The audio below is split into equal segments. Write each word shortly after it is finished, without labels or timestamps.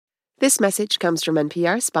This message comes from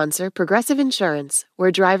NPR sponsor Progressive Insurance, where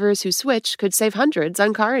drivers who switch could save hundreds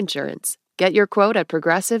on car insurance. Get your quote at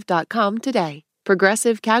progressive.com today.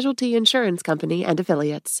 Progressive Casualty Insurance Company and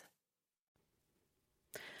Affiliates.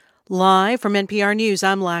 Live from NPR News,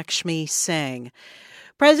 I'm Lakshmi Singh.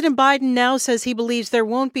 President Biden now says he believes there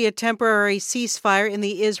won't be a temporary ceasefire in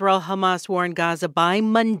the Israel-Hamas war in Gaza by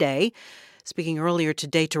Monday. Speaking earlier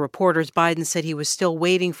today to reporters, Biden said he was still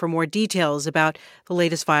waiting for more details about the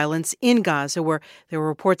latest violence in Gaza, where there were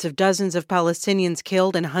reports of dozens of Palestinians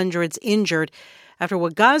killed and hundreds injured after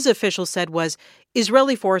what Gaza officials said was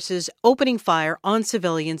Israeli forces opening fire on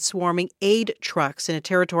civilians swarming aid trucks in a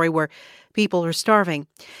territory where people are starving.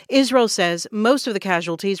 Israel says most of the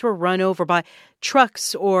casualties were run over by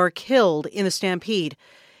trucks or killed in the stampede.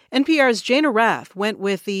 NPR's Jana Raff went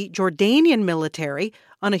with the Jordanian military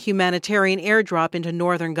on a humanitarian airdrop into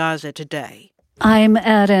northern Gaza today. I'm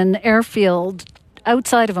at an airfield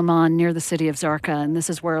outside of Amman near the city of Zarqa, and this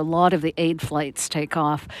is where a lot of the aid flights take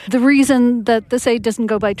off. The reason that this aid doesn't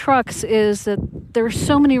go by trucks is that there are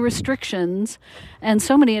so many restrictions and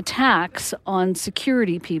so many attacks on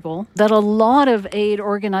security people that a lot of aid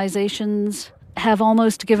organizations have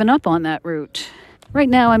almost given up on that route. Right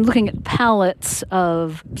now, I'm looking at pallets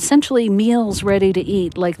of essentially meals ready to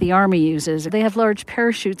eat like the Army uses. They have large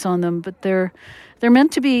parachutes on them, but they're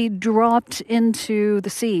meant to be dropped into the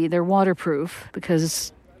sea. They're waterproof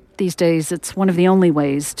because these days it's one of the only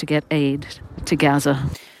ways to get aid to Gaza.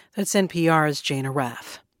 That's NPR's Jana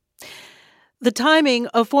Raff. The timing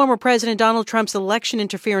of former President Donald Trump's election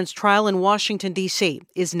interference trial in Washington, D.C.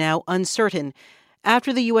 is now uncertain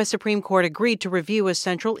after the U.S. Supreme Court agreed to review a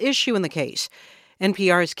central issue in the case.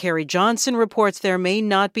 NPR's Carrie Johnson reports there may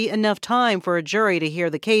not be enough time for a jury to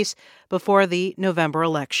hear the case before the November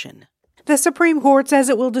election. The Supreme Court says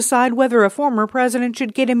it will decide whether a former president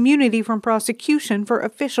should get immunity from prosecution for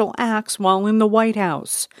official acts while in the White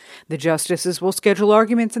House. The justices will schedule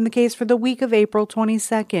arguments in the case for the week of April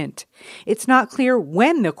 22nd. It's not clear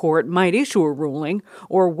when the court might issue a ruling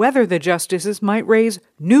or whether the justices might raise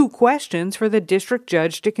new questions for the district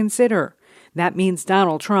judge to consider. That means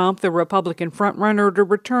Donald Trump, the Republican frontrunner to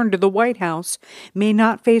return to the White House, may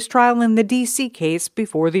not face trial in the D.C. case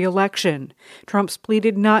before the election. Trump's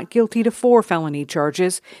pleaded not guilty to 4 felony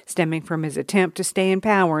charges stemming from his attempt to stay in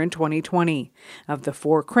power in 2020. Of the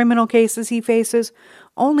 4 criminal cases he faces,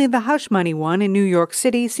 only the hush money one in New York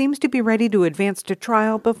City seems to be ready to advance to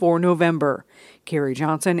trial before November. Carrie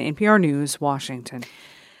Johnson, NPR News, Washington.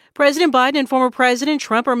 President Biden and former President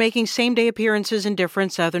Trump are making same-day appearances in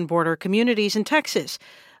different southern border communities in Texas.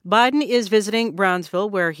 Biden is visiting Brownsville,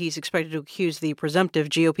 where he's expected to accuse the presumptive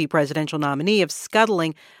GOP presidential nominee of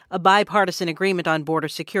scuttling a bipartisan agreement on border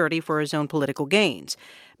security for his own political gains.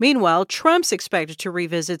 Meanwhile, Trump's expected to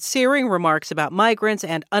revisit searing remarks about migrants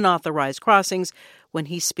and unauthorized crossings when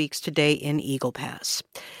he speaks today in Eagle Pass.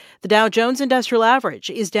 The Dow Jones Industrial Average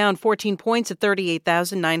is down 14 points at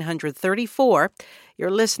 38,934.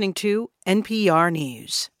 You're listening to NPR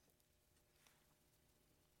News.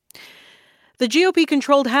 The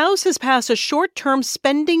GOP-controlled House has passed a short-term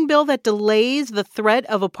spending bill that delays the threat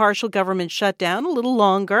of a partial government shutdown a little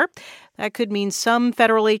longer. That could mean some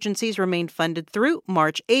federal agencies remain funded through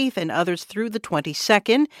March 8th and others through the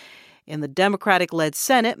 22nd. In the Democratic-led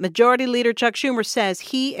Senate, Majority Leader Chuck Schumer says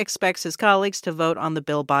he expects his colleagues to vote on the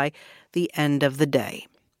bill by the end of the day.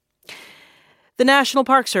 The National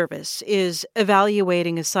Park Service is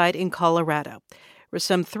evaluating a site in Colorado where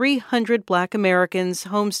some 300 Black Americans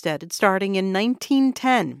homesteaded starting in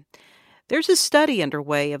 1910. There's a study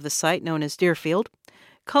underway of the site known as Deerfield.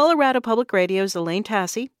 Colorado Public Radio's Elaine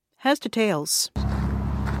Tassi has details.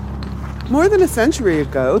 More than a century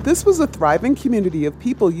ago, this was a thriving community of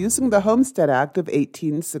people using the Homestead Act of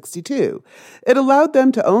 1862. It allowed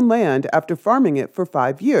them to own land after farming it for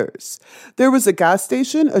 5 years. There was a gas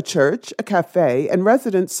station, a church, a cafe, and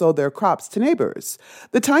residents sold their crops to neighbors.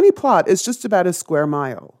 The tiny plot is just about a square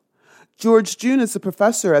mile. George June is a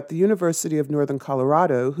professor at the University of Northern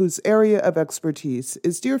Colorado, whose area of expertise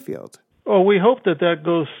is Deerfield. Oh, we hope that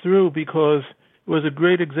goes through because it was a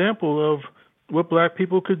great example of what Black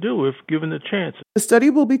people could do if given a chance. The study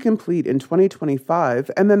will be complete in 2025,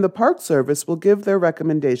 and then the Park Service will give their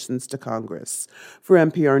recommendations to Congress. For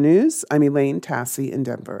NPR News, I'm Elaine Tassi in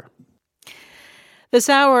Denver. This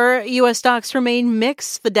hour, U.S. stocks remain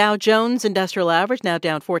mixed. The Dow Jones Industrial Average now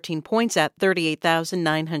down 14 points at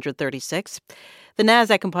 38,936. The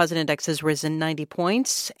Nasdaq Composite Index has risen 90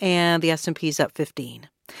 points, and the S&P's up 15.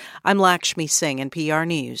 I'm Lakshmi Singh, NPR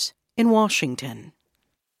News in Washington.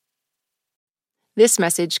 This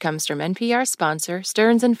message comes from NPR sponsor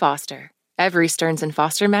Stearns & Foster. Every Stearns &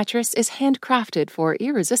 Foster mattress is handcrafted for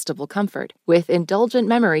irresistible comfort, with indulgent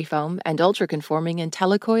memory foam and ultra-conforming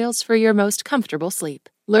IntelliCoils for your most comfortable sleep.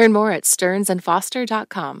 Learn more at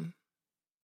stearnsandfoster.com.